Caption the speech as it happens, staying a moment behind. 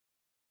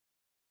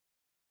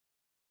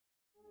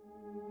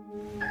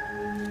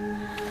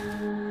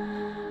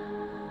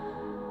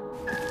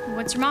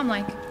What's your mom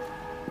like?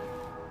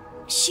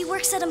 She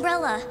works at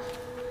Umbrella.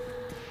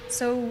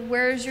 So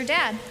where's your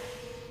dad?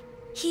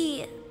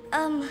 He,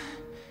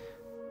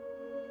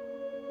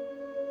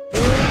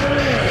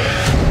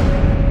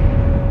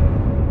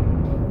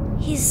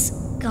 he's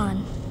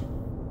gone.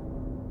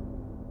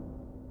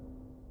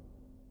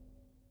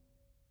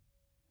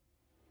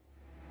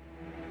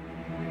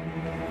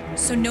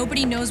 So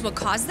nobody knows what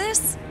caused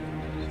this?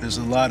 There's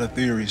a lot of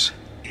theories,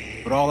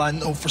 but all I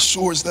know for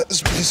sure is that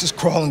this place is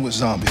crawling with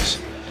zombies.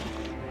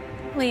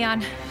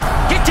 Leon.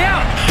 Get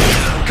down!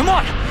 Come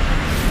on!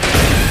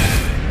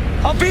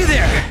 I'll be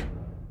there!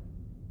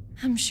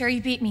 I'm sure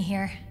you beat me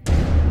here.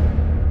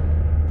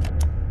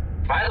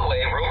 By the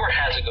way, rumor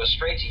has it goes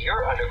straight to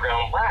your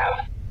underground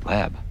lab.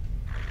 Lab?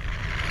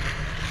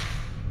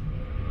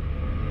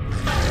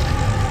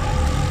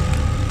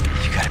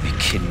 You gotta be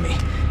kidding me.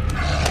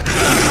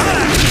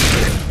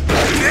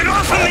 Get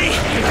off of me!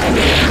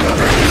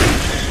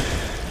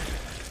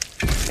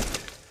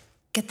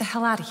 Get the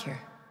hell out of here.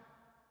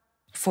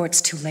 Before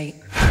it's too late.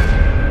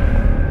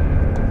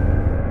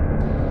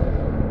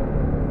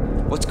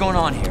 What's going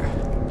on here?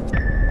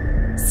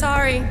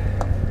 Sorry.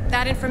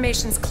 That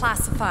information's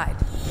classified.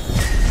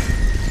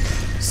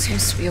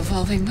 Seems to be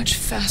evolving much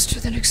faster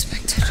than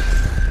expected.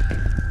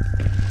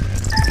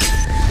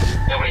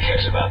 Nobody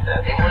cares about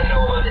that. They want to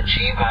know about the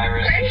G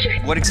virus.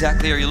 What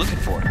exactly are you looking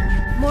for?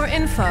 More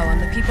info on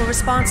the people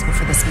responsible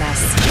for this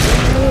mess.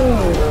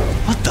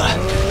 What the?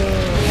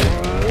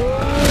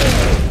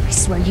 I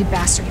swear, you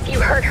bastard, if you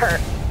hurt her.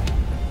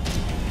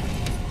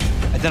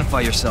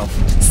 Identify yourself.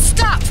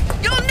 Stop!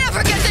 You'll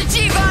never get the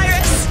G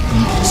virus!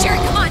 Sherry,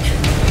 come on!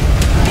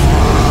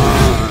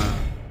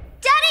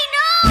 Daddy,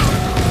 no!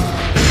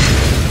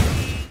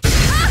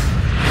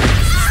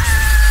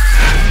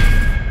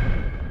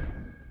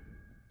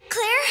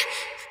 Claire,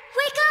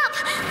 wake up!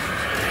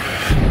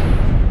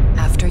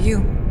 After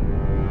you.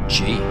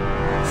 Gee,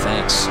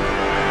 thanks.